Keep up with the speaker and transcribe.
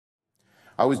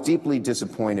I was deeply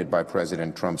disappointed by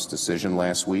President Trump's decision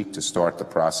last week to start the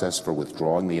process for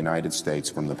withdrawing the United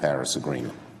States from the Paris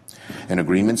Agreement, an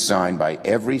agreement signed by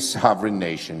every sovereign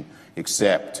nation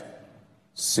except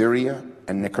Syria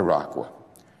and Nicaragua.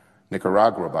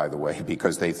 Nicaragua, by the way,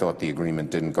 because they thought the agreement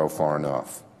didn't go far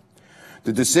enough.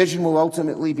 The decision will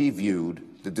ultimately be viewed,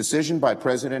 the decision by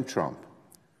President Trump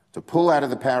to pull out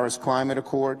of the Paris Climate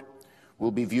Accord will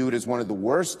be viewed as one of the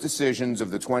worst decisions of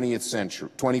the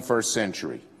 21st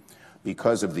century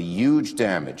because of the huge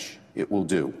damage it will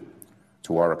do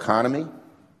to our economy,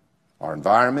 our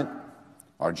environment,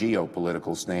 our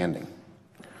geopolitical standing.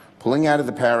 Pulling out of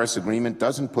the Paris Agreement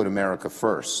doesn't put America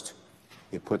first.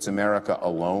 It puts America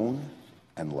alone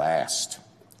and last.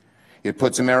 It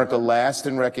puts America last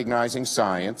in recognizing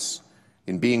science,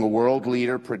 in being a world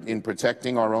leader in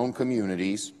protecting our own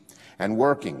communities, and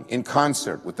working in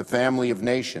concert with the family of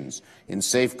nations in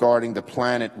safeguarding the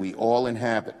planet we all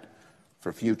inhabit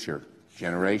for future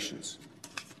generations.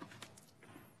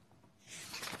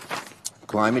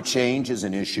 Climate change is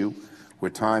an issue where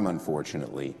time,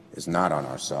 unfortunately, is not on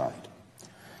our side.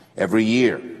 Every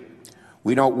year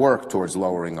we don't work towards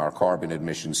lowering our carbon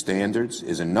emission standards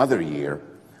is another year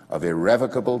of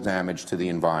irrevocable damage to the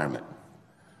environment.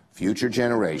 Future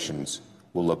generations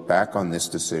will look back on this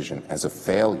decision as a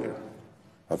failure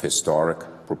of historic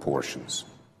proportions.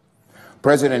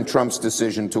 President Trump's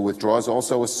decision to withdraw is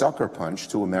also a sucker punch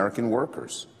to American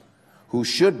workers who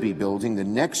should be building the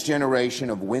next generation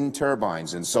of wind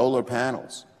turbines and solar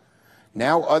panels.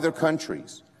 Now other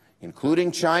countries,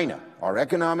 including China, our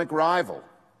economic rival,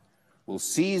 will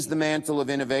seize the mantle of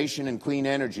innovation and clean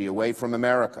energy away from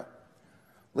America.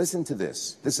 Listen to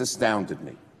this. This astounded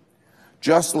me.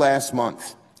 Just last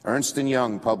month, Ernst &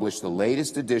 Young published the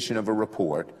latest edition of a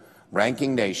report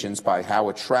ranking nations by how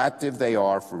attractive they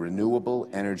are for renewable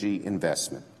energy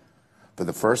investment. For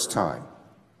the first time,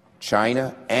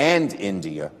 China and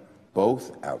India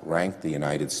both outranked the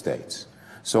United States.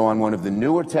 So on one of the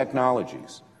newer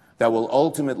technologies that will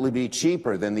ultimately be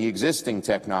cheaper than the existing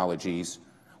technologies,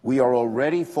 we are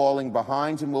already falling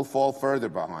behind and will fall further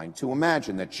behind. To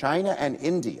imagine that China and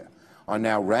India are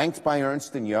now ranked by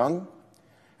Ernst & Young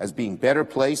as being better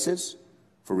places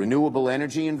for renewable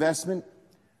energy investment,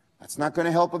 that's not going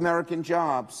to help American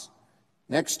jobs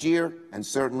next year and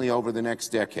certainly over the next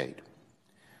decade.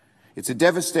 It's a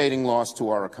devastating loss to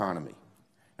our economy,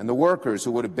 and the workers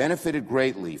who would have benefited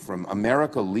greatly from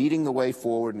America leading the way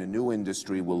forward in a new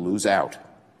industry will lose out.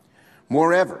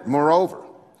 Moreover,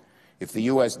 if the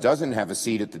U.S. doesn't have a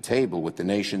seat at the table with the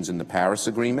nations in the Paris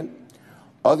Agreement,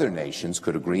 other nations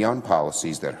could agree on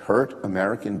policies that hurt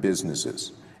American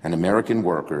businesses and American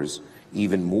workers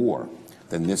even more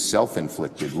than this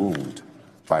self-inflicted wound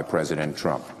by President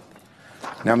Trump.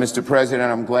 Now, Mr. President,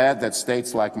 I'm glad that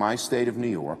states like my state of New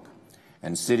York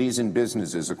and cities and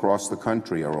businesses across the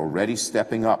country are already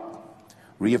stepping up,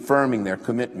 reaffirming their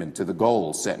commitment to the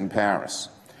goals set in Paris,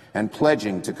 and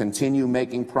pledging to continue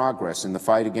making progress in the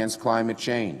fight against climate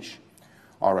change.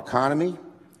 Our economy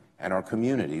and our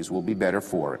communities will be better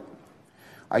for it.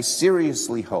 I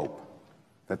seriously hope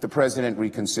that the President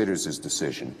reconsiders his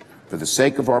decision for the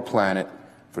sake of our planet,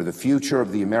 for the future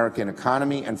of the American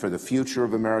economy, and for the future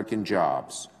of American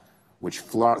jobs, which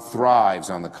thrives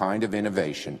on the kind of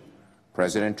innovation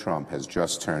President Trump has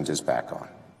just turned his back on.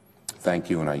 Thank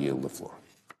you, and I yield the floor.